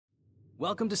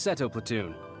Welcome to Seto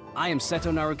Platoon. I am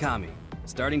Seto Narukami.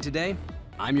 Starting today,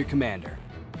 I'm your commander.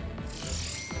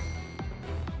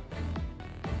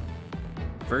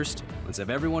 First, let's have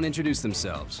everyone introduce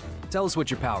themselves. Tell us what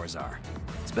your powers are.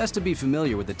 It's best to be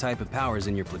familiar with the type of powers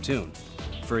in your platoon.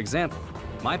 For example,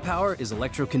 my power is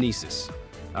electrokinesis.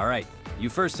 All right, you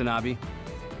first, Hanabi.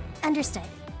 Understood.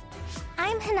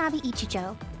 I'm Hanabi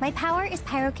Ichijo. My power is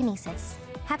pyrokinesis.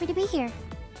 Happy to be here.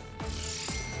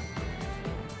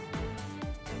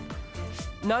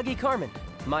 Nagi Carmen.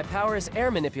 My power is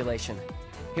air manipulation.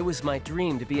 It was my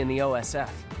dream to be in the OSF.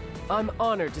 I'm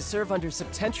honored to serve under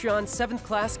Septentrion 7th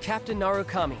Class Captain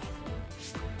Narukami.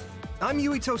 I'm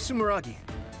Yuito Sumeragi.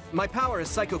 My power is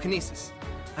psychokinesis.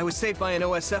 I was saved by an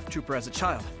OSF trooper as a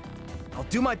child. I'll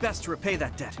do my best to repay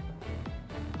that debt.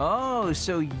 Oh,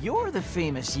 so you're the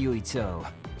famous Yuito.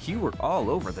 You were all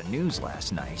over the news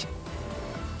last night.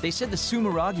 They said the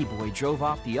Sumeragi boy drove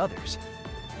off the others.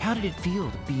 How did it feel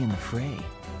to be in the fray?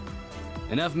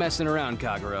 Enough messing around,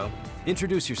 Kagero.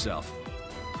 Introduce yourself.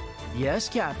 Yes,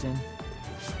 Captain.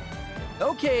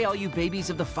 Okay, all you babies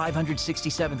of the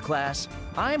 567th class.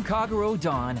 I'm Kagero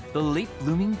Dawn, the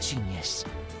late-blooming genius.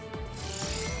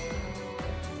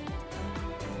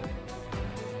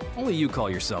 Only you call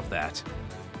yourself that.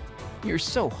 You're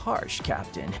so harsh,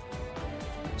 Captain.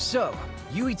 So,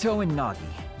 Yuito and Nagi,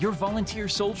 you're volunteer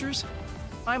soldiers?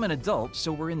 I'm an adult,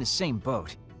 so we're in the same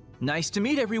boat. Nice to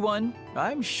meet everyone.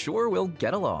 I'm sure we'll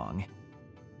get along.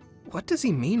 What does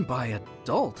he mean by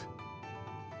adult?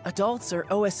 Adults are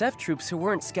OSF troops who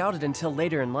weren't scouted until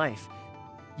later in life.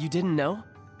 You didn't know?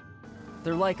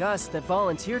 They're like us that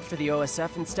volunteered for the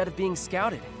OSF instead of being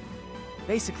scouted.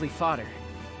 Basically fodder.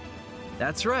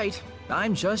 That's right.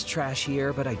 I'm just trash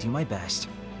here, but I do my best.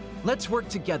 Let's work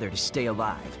together to stay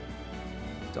alive.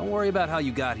 Don't worry about how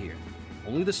you got here.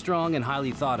 Only the strong and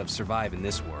highly thought of survive in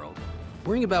this world.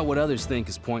 Worrying about what others think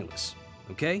is pointless,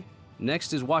 okay?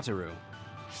 Next is Wataru.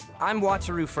 I'm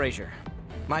Wataru Frazier.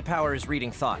 My power is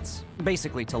reading thoughts,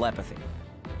 basically telepathy.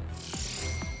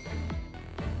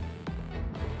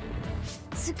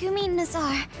 Tsugumi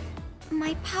Nazar.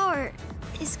 My power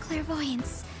is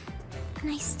clairvoyance.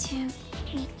 Nice to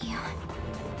meet you.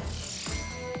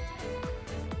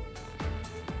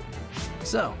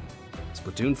 So, it's a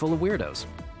platoon full of weirdos.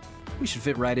 We should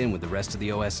fit right in with the rest of the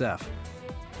OSF.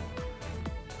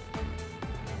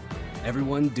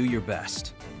 Everyone do your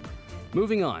best.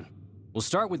 Moving on. We'll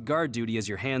start with guard duty as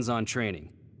your hands-on training.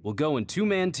 We'll go in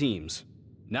two-man teams.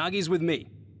 Nagi's with me,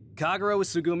 Kagero with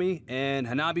Tsugumi, and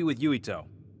Hanabi with Yuito.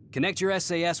 Connect your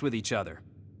SAS with each other.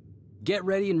 Get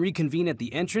ready and reconvene at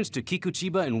the entrance to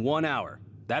Kikuchiba in 1 hour.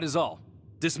 That is all.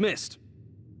 Dismissed.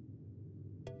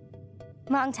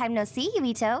 Long time no see,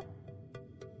 Yuito.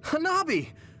 Hanabi!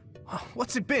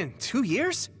 What's it been, 2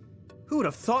 years? Who would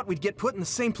have thought we'd get put in the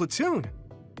same platoon?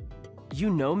 You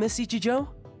know Miss Ichijo?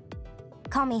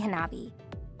 Call me Hanabi.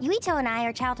 Yuito and I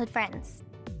are childhood friends.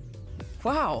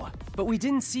 Wow, but we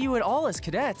didn't see you at all as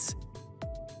cadets.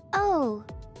 Oh,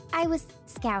 I was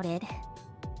scouted.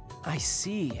 I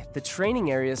see. The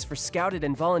training areas for scouted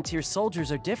and volunteer soldiers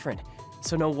are different,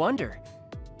 so no wonder.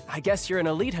 I guess you're an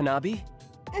elite, Hanabi.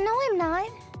 No, I'm not.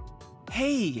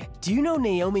 Hey, do you know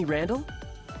Naomi Randall?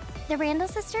 The Randall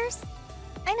sisters?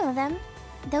 I know them.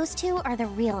 Those two are the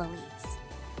real elites.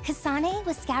 Kasane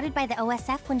was scouted by the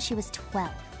OSF when she was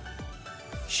 12.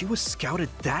 She was scouted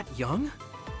that young?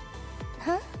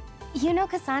 Huh? You know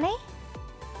Kasane?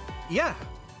 Yeah.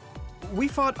 We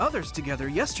fought others together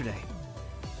yesterday.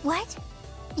 What?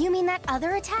 You mean that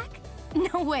other attack?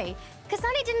 No way.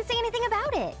 Kasane didn't say anything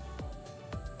about it.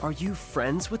 Are you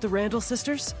friends with the Randall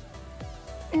sisters?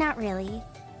 Not really.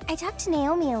 I talk to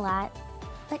Naomi a lot,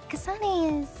 but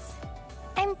Kasane is...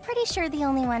 I'm pretty sure the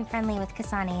only one friendly with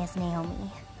Kasane is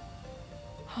Naomi.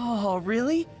 Oh,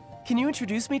 really? Can you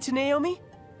introduce me to Naomi?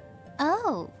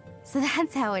 Oh, so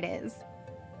that's how it is.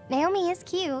 Naomi is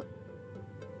cute.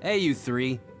 Hey, you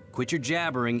three. Quit your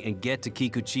jabbering and get to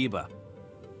Kikuchiba.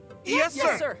 Yes,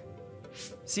 sir!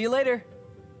 See you later.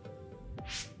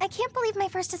 I can't believe my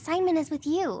first assignment is with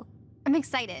you. I'm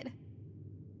excited.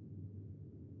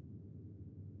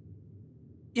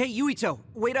 Hey, Yuito,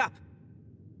 wait up!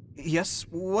 Yes,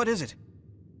 what is it?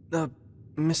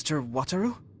 Mr.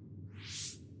 Wataru?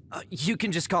 You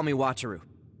can just call me Wataru.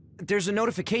 There's a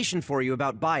notification for you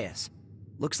about Bias.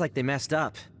 Looks like they messed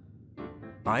up.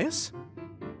 Bias?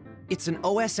 It's an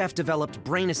OSF-developed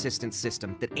brain assistance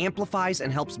system that amplifies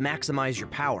and helps maximize your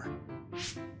power.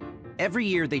 Every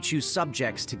year, they choose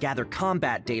subjects to gather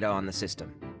combat data on the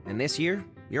system. And this year,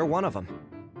 you're one of them.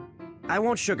 I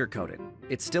won't sugarcoat it.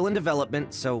 It's still in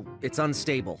development, so it's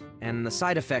unstable, and the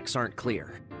side effects aren't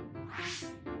clear.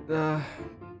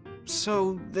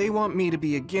 So they want me to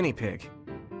be a guinea pig.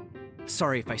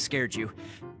 Sorry if I scared you.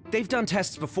 They've done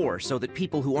tests before so that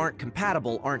people who aren't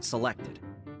compatible aren't selected.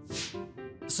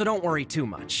 So don't worry too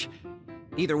much.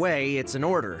 Either way, it's an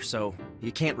order, so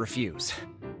you can't refuse.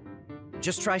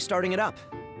 Just try starting it up.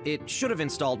 It should have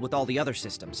installed with all the other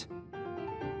systems.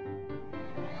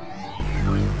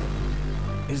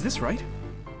 Is this right?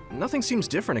 Nothing seems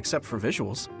different except for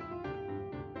visuals.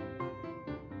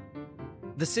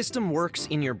 The system works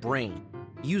in your brain,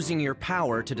 using your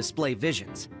power to display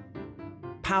visions.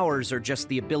 Powers are just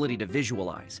the ability to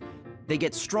visualize. They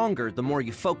get stronger the more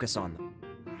you focus on them.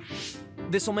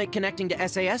 This'll make connecting to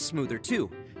SAS smoother too.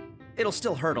 It'll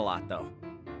still hurt a lot though.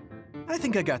 I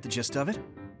think I got the gist of it.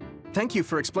 Thank you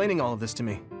for explaining all of this to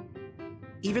me.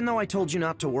 Even though I told you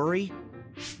not to worry,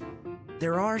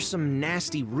 there are some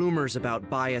nasty rumors about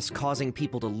bias causing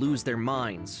people to lose their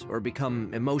minds or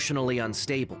become emotionally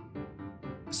unstable.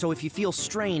 So if you feel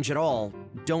strange at all,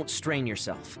 don't strain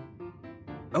yourself.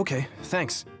 Okay,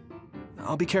 thanks.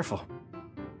 I'll be careful.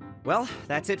 Well,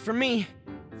 that's it from me.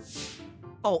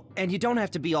 Oh, and you don't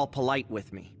have to be all polite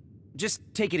with me. Just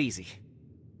take it easy.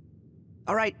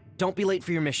 All right, don't be late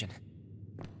for your mission.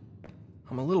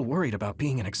 I'm a little worried about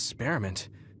being an experiment.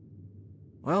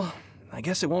 Well, I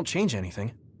guess it won't change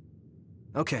anything.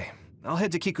 Okay, I'll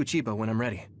head to Kikuchiba when I'm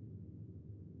ready.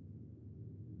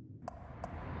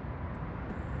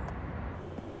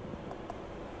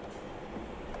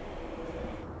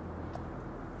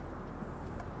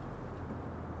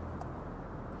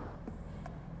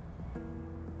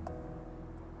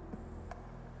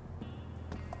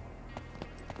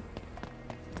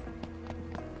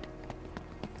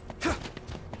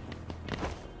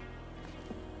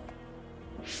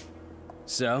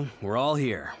 So, we're all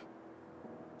here.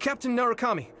 Captain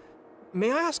Narukami,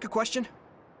 may I ask a question?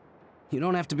 You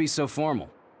don't have to be so formal.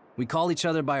 We call each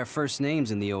other by our first names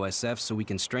in the OSF so we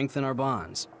can strengthen our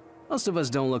bonds. Most of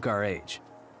us don't look our age.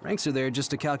 Ranks are there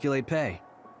just to calculate pay.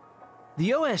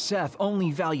 The OSF only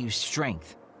values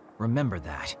strength. Remember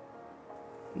that.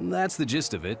 That's the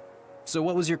gist of it. So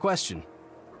what was your question?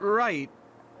 Right.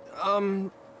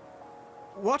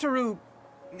 Wataru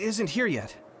isn't here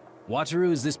yet.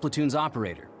 Wataru is this platoon's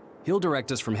operator. He'll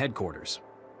direct us from headquarters.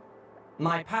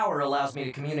 My power allows me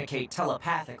to communicate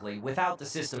telepathically without the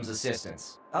system's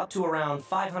assistance, up to around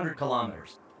 500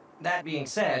 kilometers. That being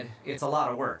said, it's a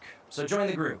lot of work, so join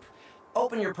the group.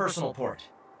 Open your personal port.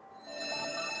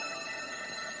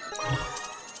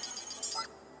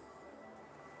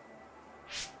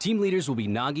 Team leaders will be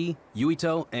Nagi,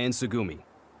 Yuito, and Tsugumi.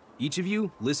 Each of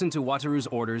you, listen to Wataru's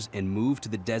orders and move to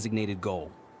the designated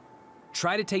goal.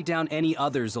 Try to take down any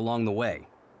others along the way.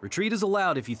 Retreat is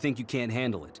allowed if you think you can't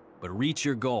handle it, but reach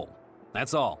your goal.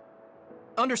 That's all.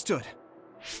 Understood.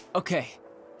 Okay,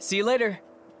 see you later.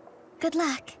 Good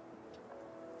luck.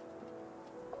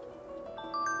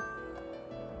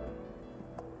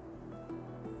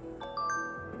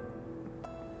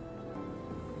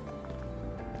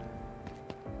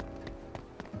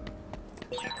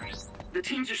 The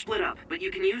teams are split up, but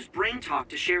you can use Brain Talk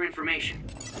to share information.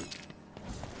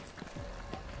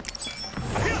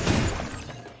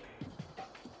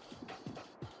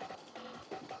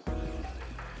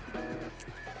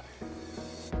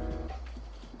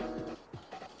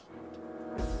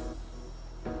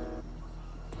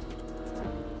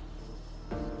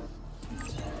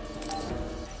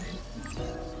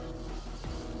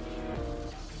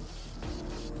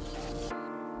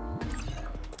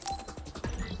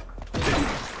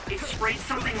 It sprayed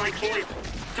something like oil.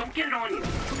 Don't get it on you.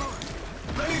 Come on.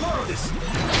 Let me borrow this.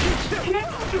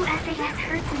 Connecting to SAS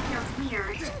hurts and feels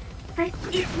weird,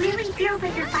 but it really feels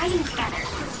like you're fighting together.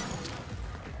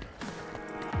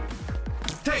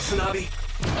 Thanks, Hanabi.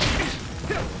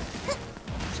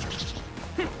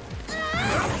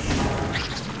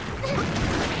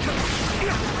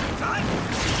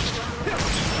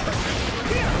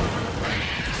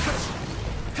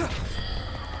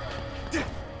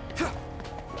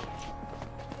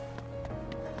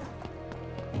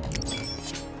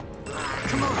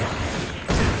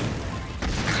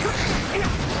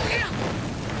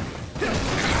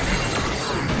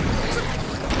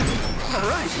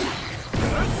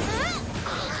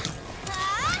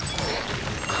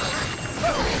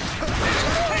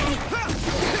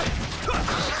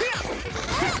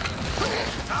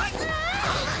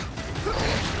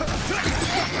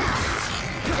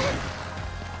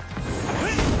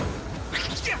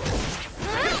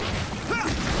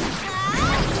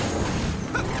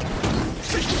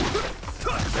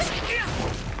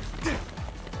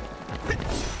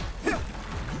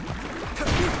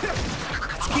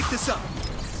 Keep this up.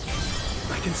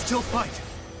 I can still fight.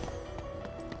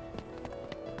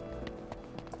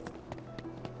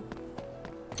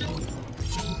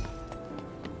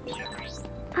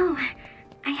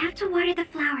 to water the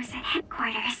flowers at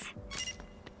headquarters.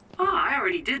 Oh, I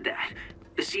already did that.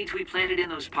 The seeds we planted in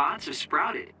those pots have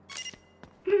sprouted.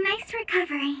 Nice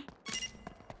recovery.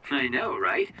 I know,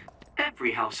 right?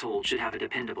 Every household should have a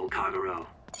dependable Kagero.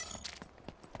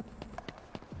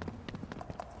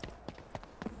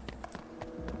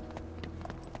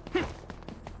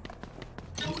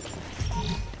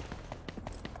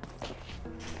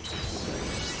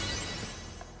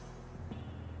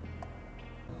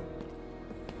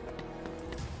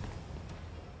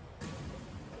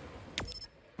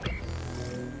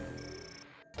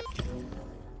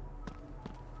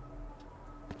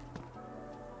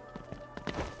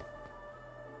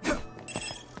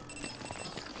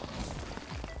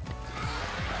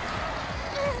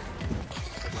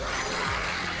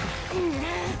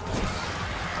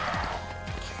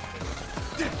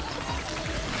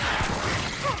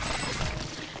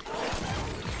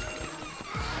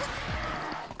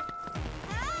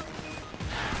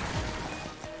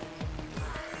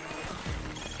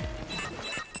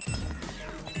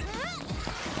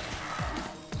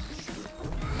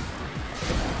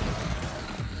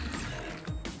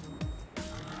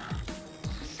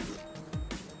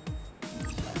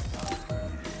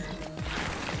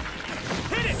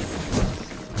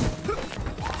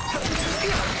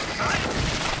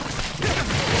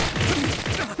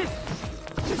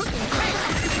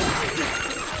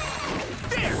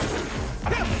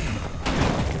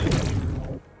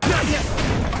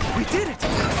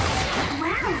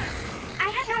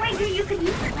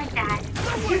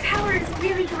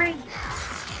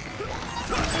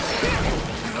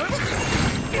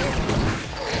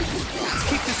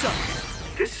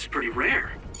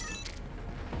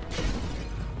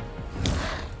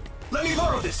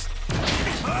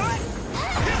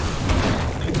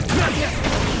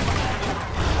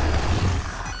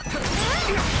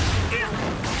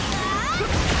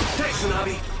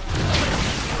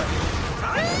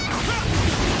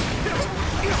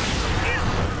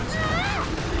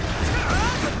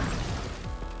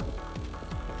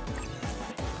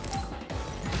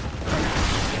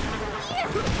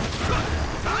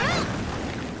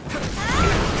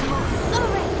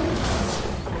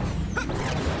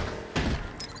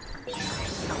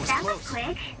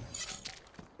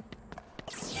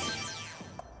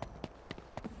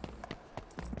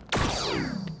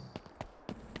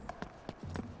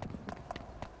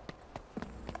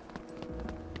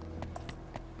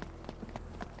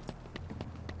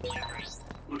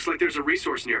 Looks like there's a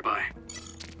resource nearby.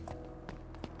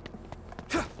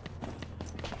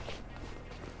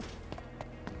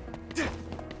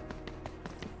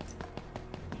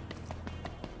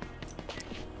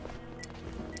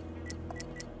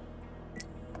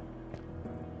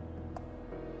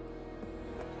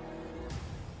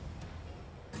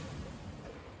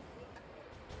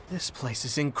 This place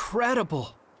is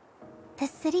incredible! The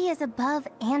city is above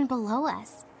and below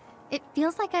us. It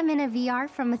feels like I'm in a VR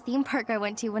from a theme park I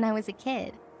went to when I was a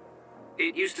kid.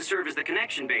 It used to serve as the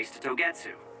connection base to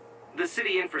Togetsu. The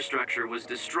city infrastructure was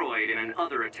destroyed in an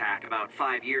other attack about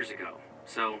 5 years ago,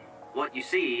 so what you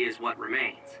see is what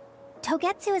remains.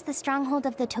 Togetsu is the stronghold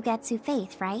of the Togetsu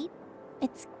faith, right?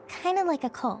 It's kind of like a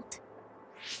cult.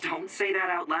 Don't say that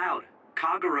out loud.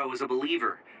 Kagero is a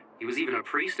believer. He was even a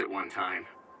priest at one time.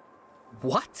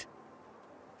 What?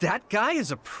 That guy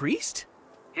is a priest?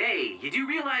 Hey, you do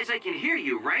realize I can hear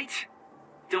you, right?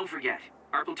 Don't forget,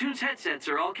 our platoon's headsets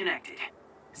are all connected.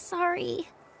 Sorry.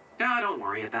 No, don't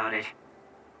worry about it.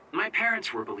 My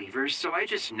parents were believers, so I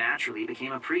just naturally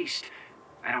became a priest.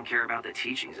 I don't care about the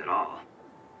teachings at all.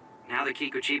 Now that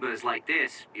Kikuchiba is like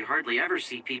this, you hardly ever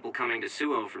see people coming to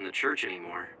Suo from the church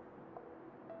anymore.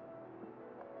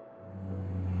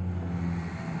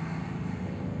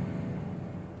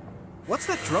 What's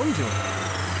that drone doing?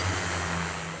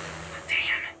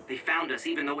 Damn, they found us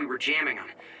even though we were jamming them.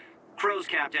 Crows,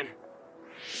 Captain.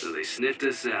 So they sniffed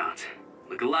us out.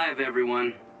 Look alive,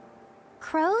 everyone.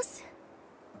 Crows?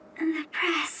 The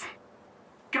press.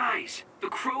 Guys, the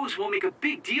crows will make a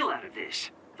big deal out of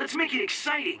this. Let's make it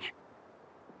exciting.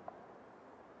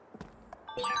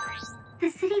 The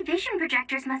city vision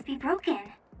projectors must be broken.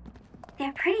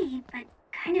 They're pretty, but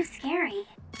kind of scary.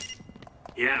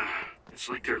 Yeah, it's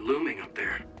like they're looming up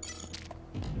there.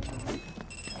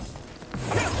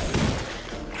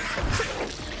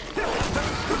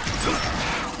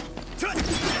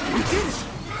 We did it!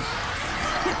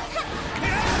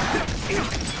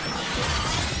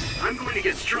 I'm going to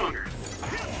get stronger.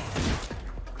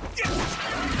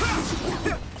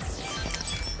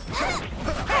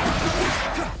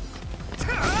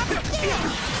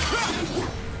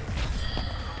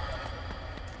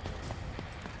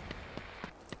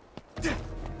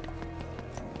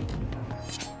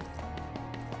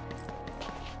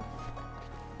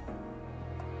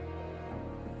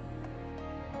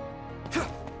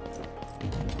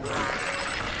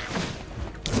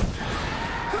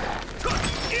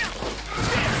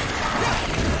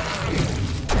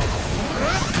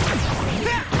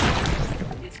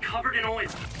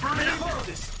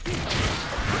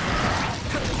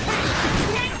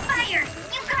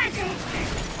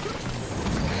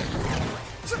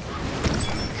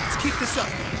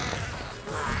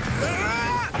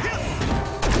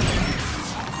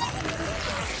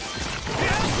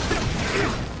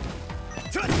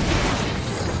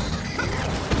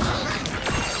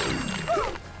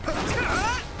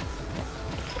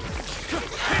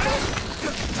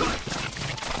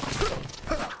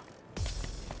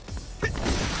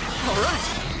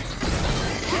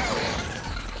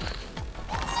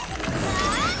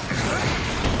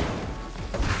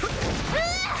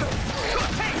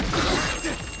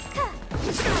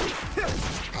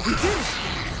 We did it!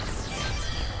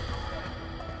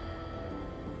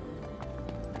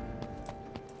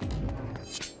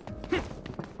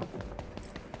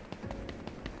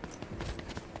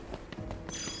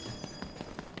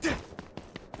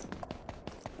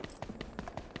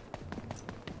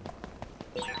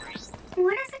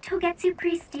 What does a Togetsu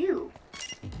priest do?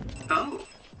 Oh,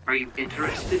 are you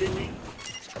interested in me?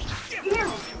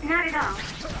 No, not at all.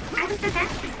 I was the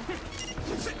best.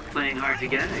 Playing hard to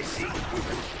get, I see.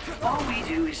 All we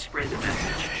do is spread the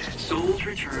message. Souls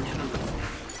return to the loop.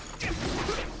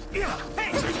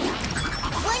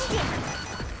 One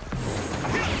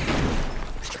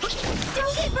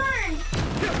Don't get burned!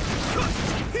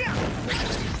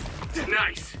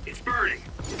 Nice! It's burning!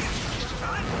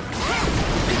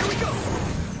 Here we go!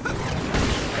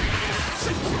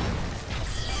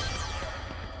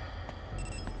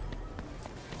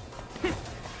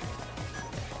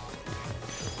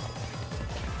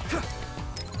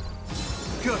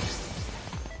 Good.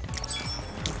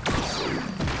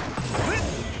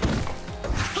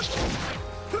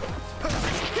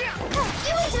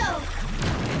 Yuito!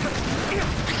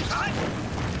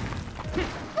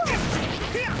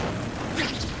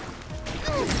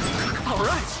 All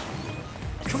right.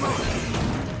 Come on.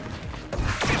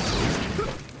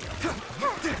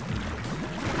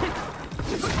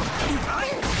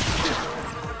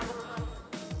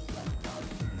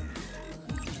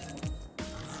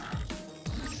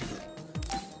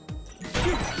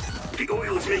 The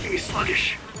oil is making me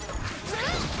sluggish.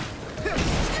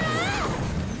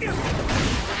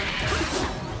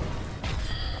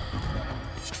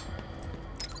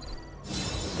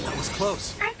 That was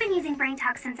close. I've been using brain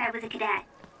talk since I was a cadet,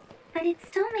 but it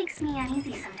still makes me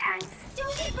uneasy sometimes.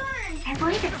 Don't get burned! I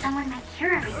worry that someone might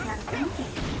hear everything I'm thinking.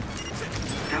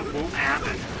 That won't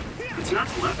happen. It's not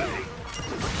telepathy.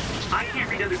 I can't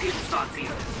read other people's thoughts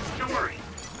either. Don't worry.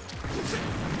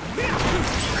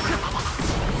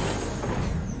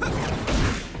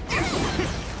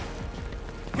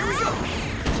 Here we go.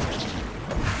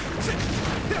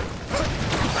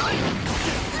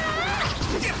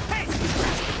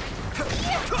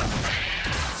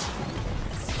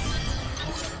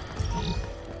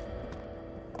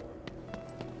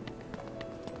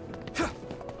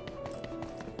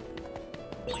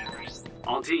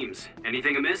 All teams,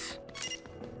 anything amiss?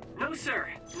 No, sir.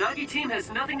 Nagi team has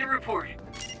nothing to report.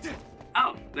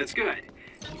 Oh, that's good.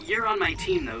 You're on my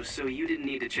team, though, so you didn't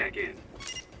need to check in.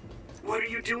 What are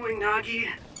you doing, Nagi?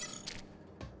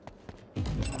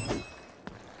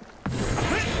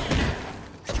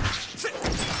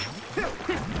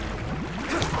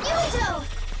 Yuito!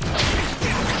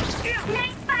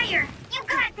 Nice fire! You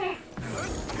got this!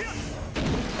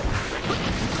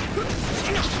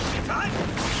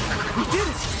 We did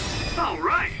it! All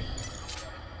right.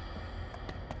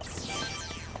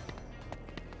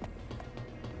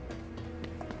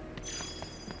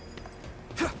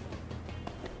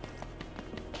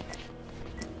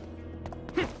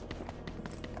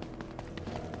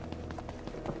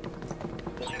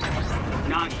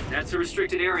 Nagi, that's a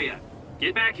restricted area.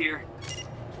 Get back here.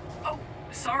 Oh,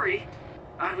 sorry.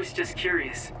 I was just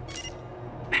curious.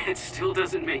 It still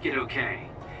doesn't make it okay.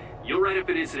 You'll write up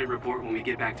an incident report when we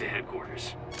get back to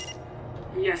headquarters.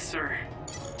 Yes, sir.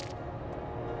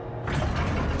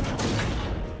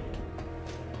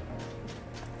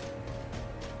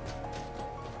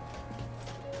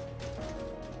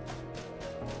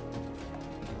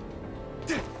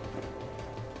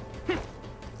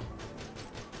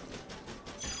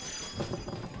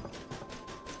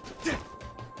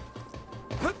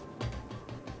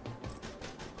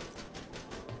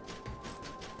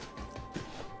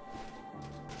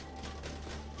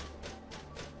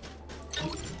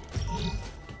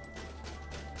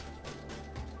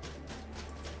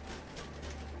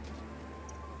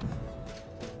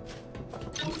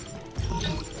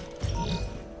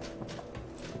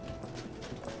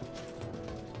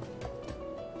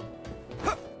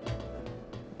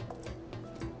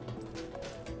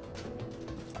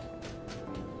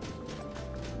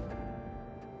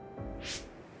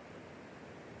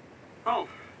 Oh,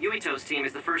 Yuito's team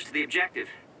is the first to the objective.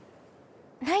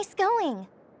 Nice going.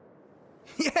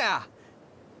 Yeah!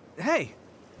 Hey!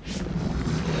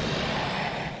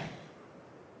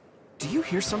 Do you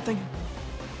hear something?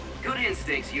 Good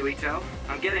instincts, Yuito.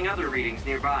 I'm getting other readings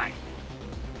nearby.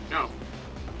 No.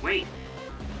 Wait.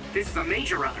 This is a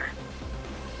major other.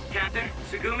 Captain,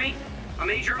 Tsugumi, a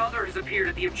major other has appeared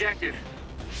at the objective.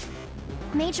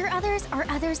 Major others are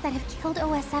others that have killed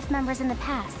OSF members in the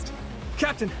past.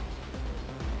 Captain!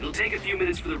 It'll take a few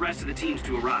minutes for the rest of the teams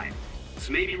to arrive. This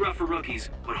may be rough for rookies,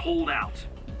 but hold out.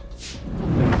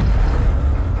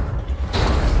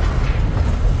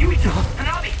 Yuito!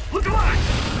 Hanabi! Look alive!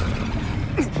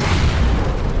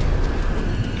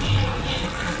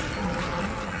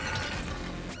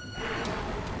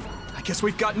 I guess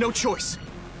we've got no choice.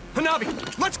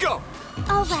 Hanabi, let's go!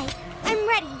 All right, I'm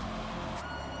ready.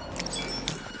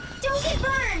 Don't get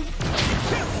burned!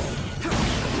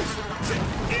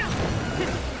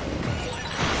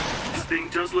 This thing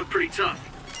does look pretty tough.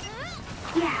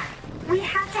 Yeah, we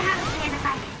have to have a plan to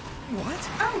fight it. What?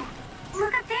 Oh,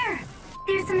 look up there.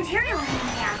 There's some material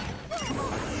hanging down.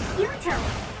 Yuito,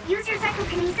 use your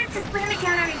psychokinesis to slam it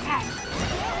down on his head.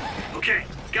 Okay,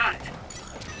 got it.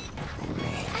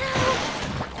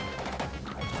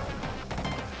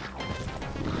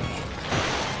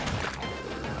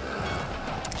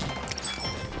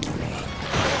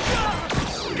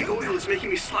 The oil is making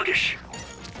me sluggish.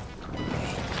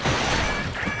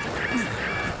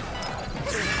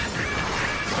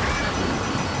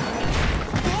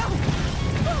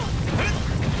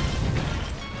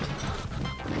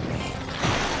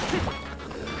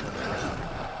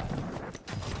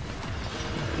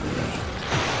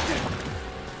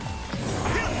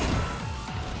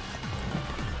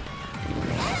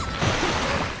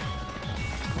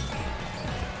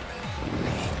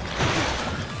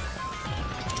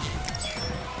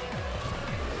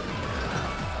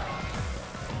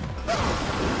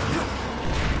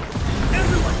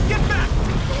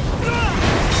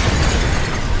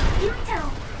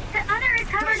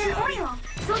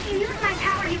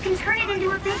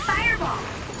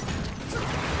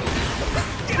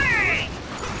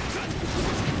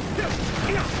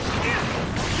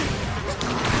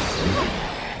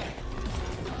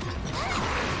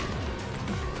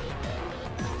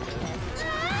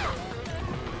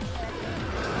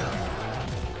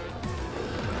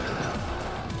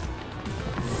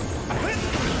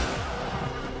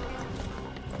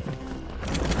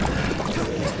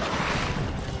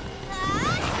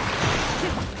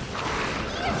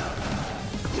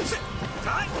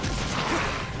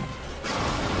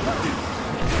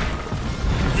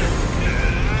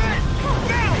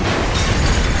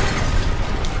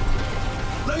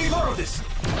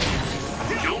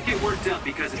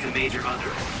 Because it's a major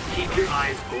other. Keep your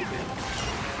eyes open.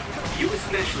 You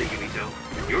especially, Yuito.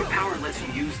 Your power lets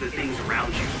you use the things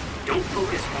around you. Don't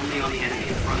focus only on the enemy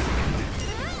in front of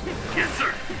you. Yes,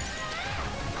 sir.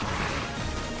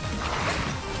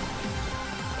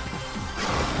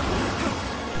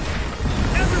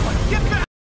 Everyone, get back!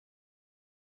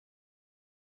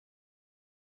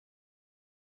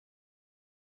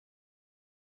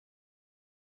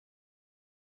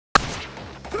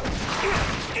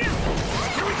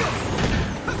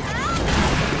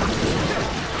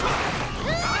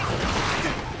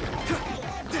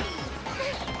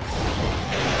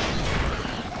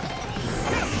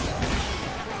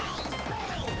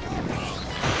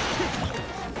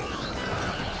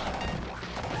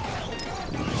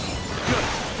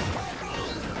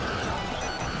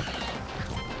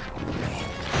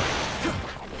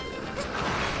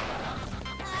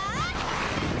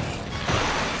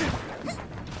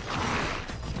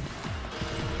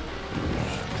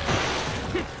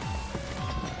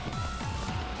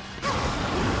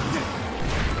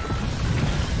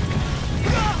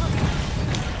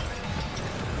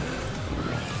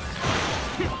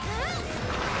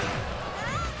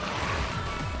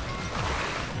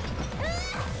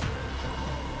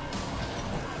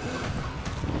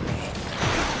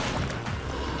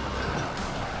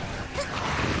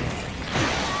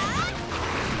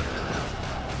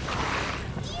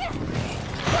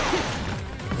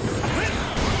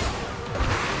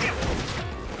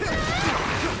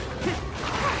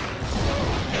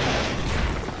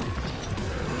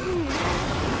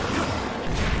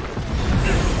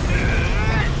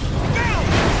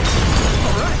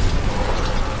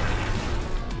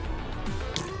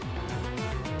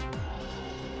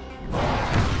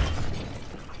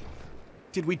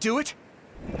 Did we do it?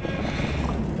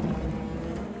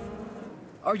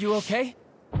 Are you okay?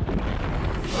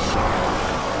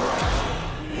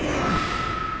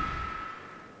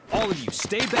 All of you,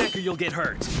 stay back or you'll get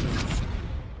hurt.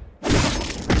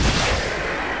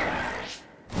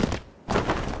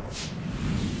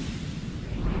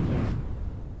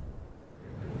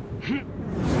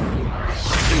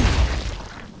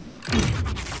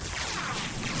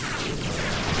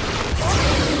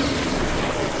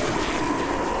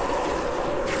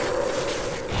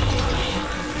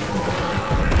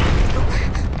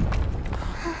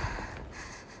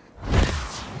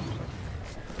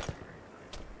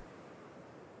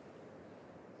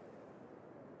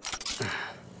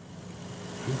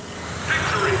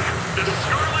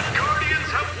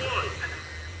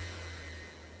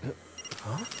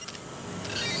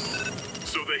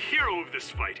 hero of this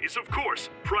fight is, of course,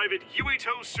 Private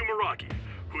Yuito Sumeragi,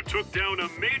 who took down a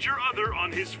major other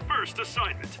on his first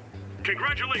assignment.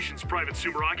 Congratulations, Private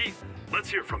Sumeragi. Let's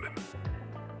hear from him.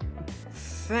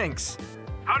 Thanks.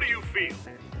 How do you feel?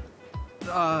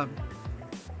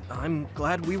 I'm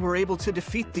glad we were able to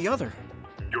defeat the other.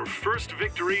 Your first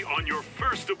victory on your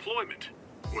first deployment.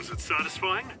 Was it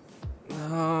satisfying?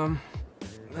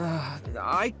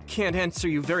 I can't answer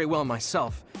you very well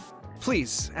myself.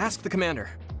 Please, ask the commander.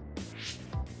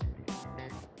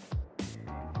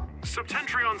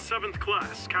 Septentrion 7th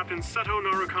Class, Captain Seto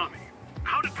Narukami.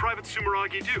 How did Private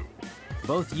Sumeragi do?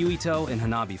 Both Yuito and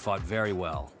Hanabi fought very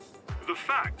well. The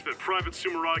fact that Private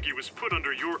Sumeragi was put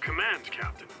under your command,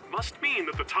 Captain, must mean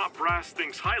that the top brass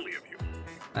thinks highly of you.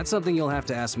 That's something you'll have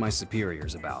to ask my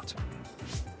superiors about.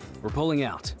 We're pulling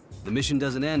out. The mission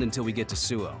doesn't end until we get to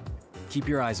Suo. Keep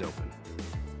your eyes open.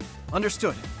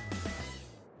 Understood.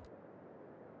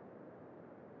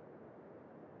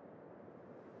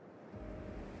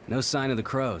 No sign of the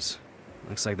crows.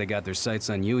 Looks like they got their sights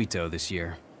on Yuito this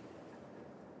year.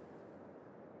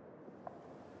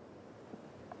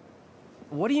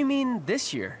 What do you mean,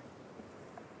 this year?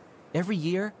 Every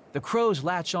year, the Crows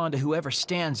latch on to whoever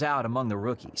stands out among the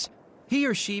rookies. He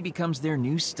or she becomes their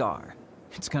new star.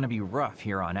 It's gonna be rough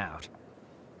here on out.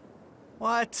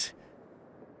 What?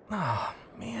 Oh,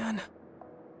 man.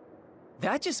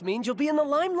 That just means you'll be in the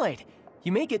limelight.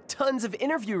 You may get tons of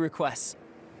interview requests.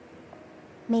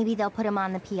 Maybe they'll put him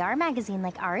on the PR magazine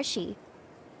like Arashi.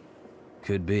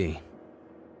 Could be.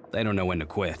 They don't know when to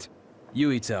quit.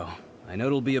 Yuito, I know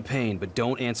it'll be a pain, but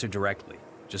don't answer directly.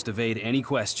 Just evade any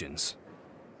questions.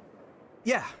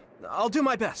 Yeah, I'll do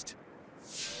my best.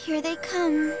 Here they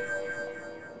come.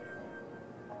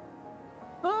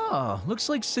 Oh, looks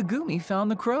like Tsugumi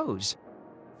found the Crows.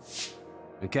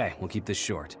 Okay, we'll keep this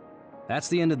short. That's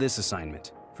the end of this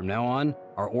assignment. From now on,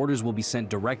 our orders will be sent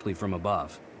directly from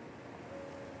above.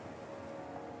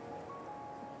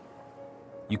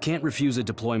 You can't refuse a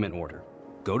deployment order.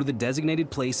 Go to the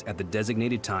designated place at the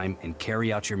designated time and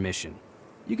carry out your mission.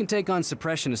 You can take on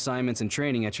suppression assignments and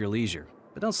training at your leisure,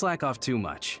 but don't slack off too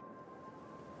much.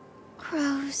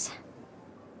 Crows.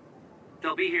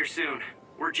 They'll be here soon.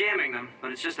 We're jamming them,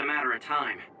 but it's just a matter of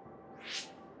time.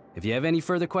 If you have any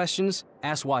further questions,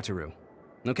 ask Wataru.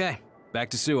 Okay, back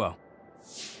to Suo.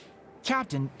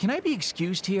 Captain, can I be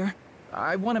excused here?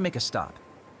 I want to make a stop.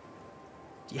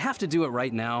 Do you have to do it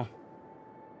right now?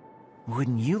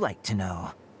 Wouldn't you like to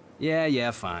know?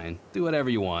 Yeah, fine. Do whatever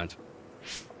you want.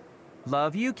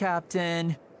 Love you,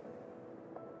 Captain.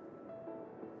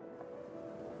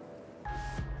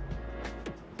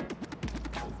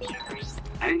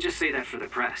 I didn't just say that for the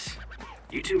press.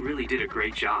 You two really did a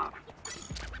great job.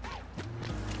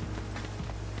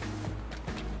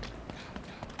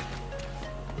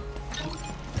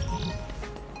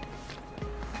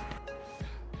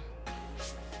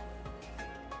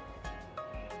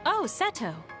 Oh,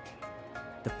 Seto.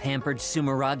 The pampered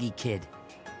Sumeragi kid.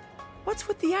 What's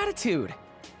with the attitude?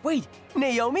 Wait,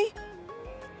 Naomi?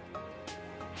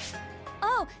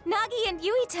 Oh, Nagi and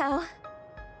Yuito.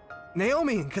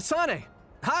 Naomi and Kasane,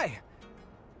 hi.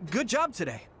 Good job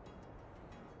today.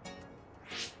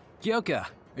 Kyoka,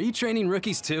 are you training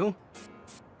rookies too?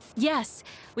 Yes,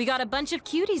 we got a bunch of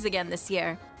cuties again this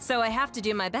year, so I have to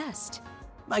do my best.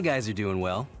 My guys are doing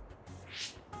well.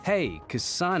 Hey,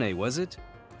 Kasane, was it?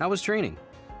 How was training?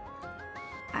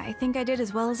 I think I did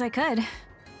as well as I could.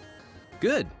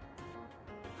 Good.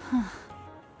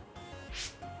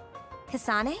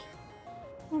 Kasane?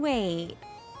 Wait.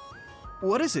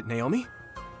 What is it, Naomi?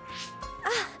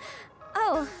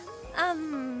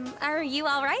 Are you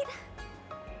alright?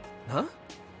 Huh?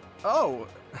 Oh,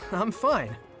 I'm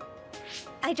fine.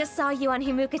 I just saw you on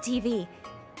Himuka TV.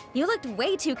 You looked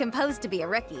way too composed to be a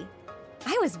rookie.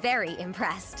 I was very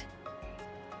impressed.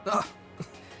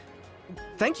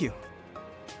 Thank you.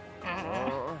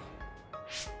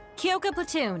 Kyoka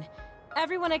Platoon.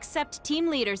 Everyone except team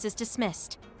leaders is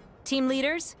dismissed. Team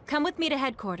leaders, come with me to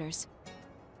headquarters.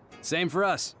 Same for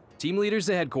us. Team leaders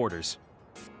to headquarters.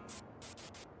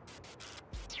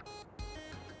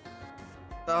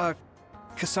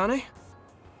 Kasane?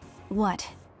 What?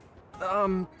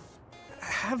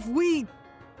 Have we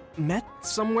met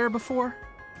somewhere before?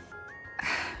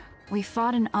 We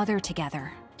fought an other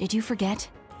together. Did you forget?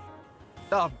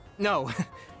 No.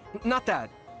 Not that.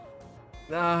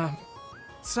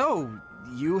 So,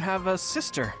 you have a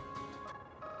sister?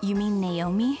 You mean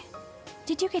Naomi?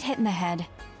 Did you get hit in the head?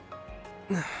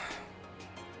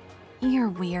 You're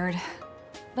weird.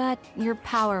 But your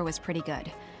power was pretty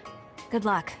good. Good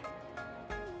luck.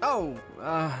 Oh,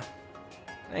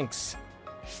 thanks.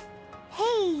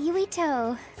 Hey,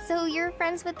 Yuito. So you're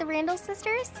friends with the Randall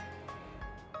sisters?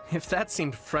 If that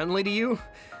seemed friendly to you,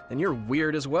 then you're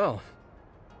weird as well.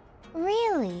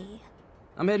 Really?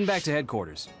 I'm heading back to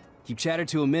headquarters. Keep chatter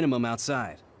to a minimum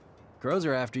outside. Crows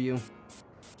are after you.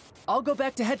 I'll go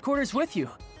back to headquarters with you.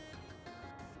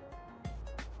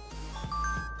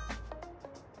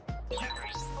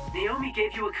 Naomi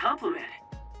gave you a compliment.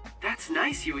 That's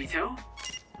nice, Yuito.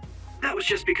 That was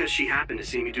just because she happened to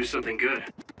see me do something good.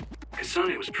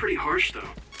 Kasane was pretty harsh, though.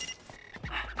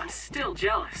 I'm still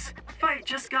jealous. If I had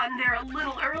just gotten there a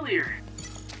little earlier.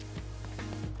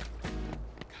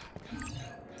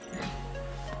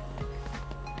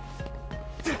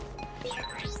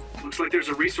 Looks like there's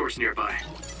a resource nearby.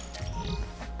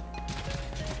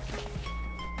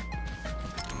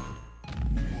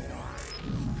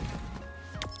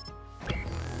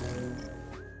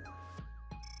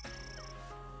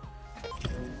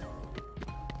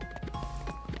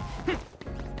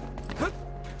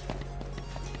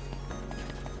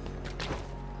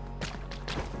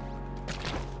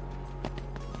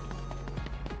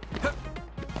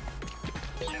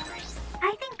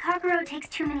 Takes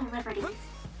too many liberties.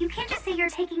 You can't just say you're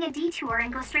taking a detour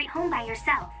and go straight home by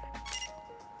yourself.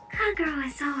 Kagero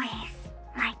is always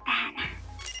like that.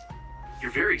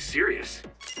 You're very serious.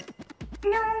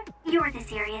 No, you're the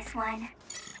serious one.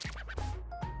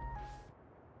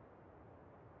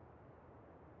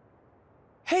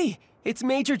 Hey, it's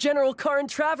Major General Karin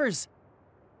Travers.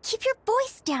 Keep your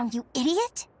voice down, you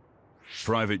idiot!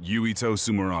 Private Yuito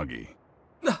Sumeragi.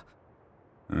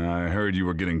 I heard you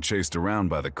were getting chased around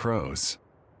by the crows.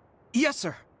 Yes,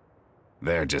 sir.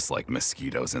 They're just like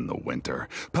mosquitoes in the winter.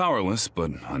 Powerless,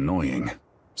 but annoying.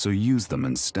 So use them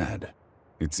instead.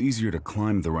 It's easier to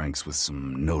climb the ranks with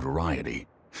some notoriety.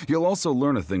 You'll also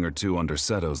learn a thing or two under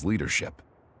Seto's leadership.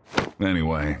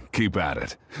 Anyway, keep at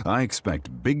it. I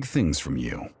expect big things from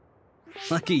you.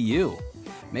 Lucky you.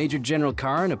 Major General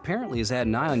Karin apparently has had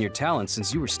an eye on your talents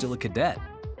since you were still a cadet.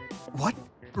 What?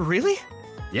 Really?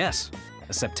 Yes.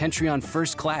 A Septentrion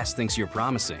First Class thinks you're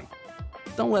promising.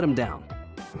 Don't let him down.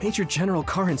 Major General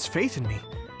Karin's faith in me.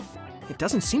 It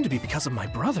doesn't seem to be because of my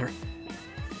brother.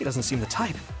 He doesn't seem the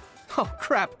type. Oh,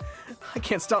 crap. I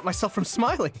can't stop myself from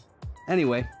smiling.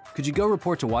 Anyway, could you go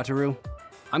report to Wataru?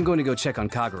 I'm going to go check on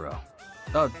Kagero.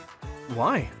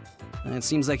 Why? It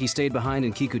seems like he stayed behind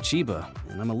in Kikuchiba,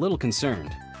 and I'm a little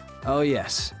concerned. Oh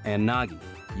yes, and Nagi,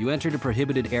 you entered a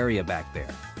prohibited area back there.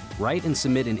 Write and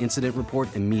submit an incident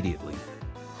report immediately.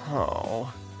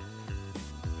 Oh.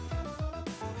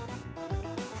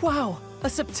 Wow, a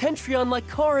Septentrion like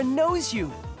Karin knows you!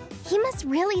 He must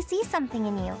really see something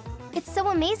in you. It's so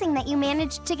amazing that you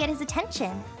managed to get his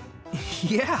attention.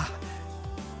 Yeah.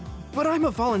 But I'm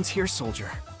a volunteer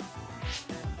soldier.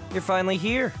 You're finally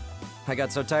here. I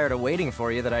got so tired of waiting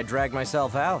for you that I dragged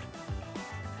myself out.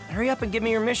 Hurry up and give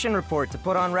me your mission report to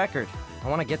put on record. I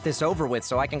want to get this over with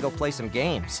so I can go play some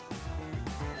games.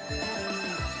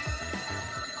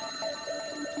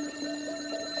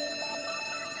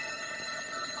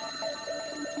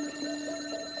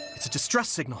 It's a distress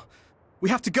signal. We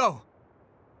have to go.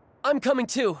 I'm coming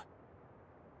too.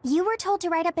 You were told to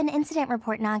write up an incident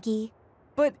report, Nagi.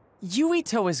 But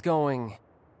Yuito is going.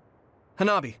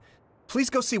 Hanabi,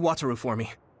 please go see Wataru for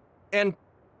me. And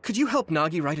could you help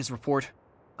Nagi write his report?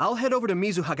 I'll head over to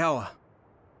Mizuhagawa.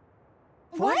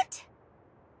 What?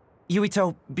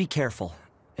 Yuito, be careful.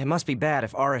 It must be bad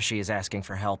if Arashi is asking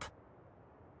for help.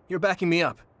 You're backing me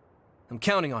up. I'm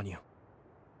counting on you.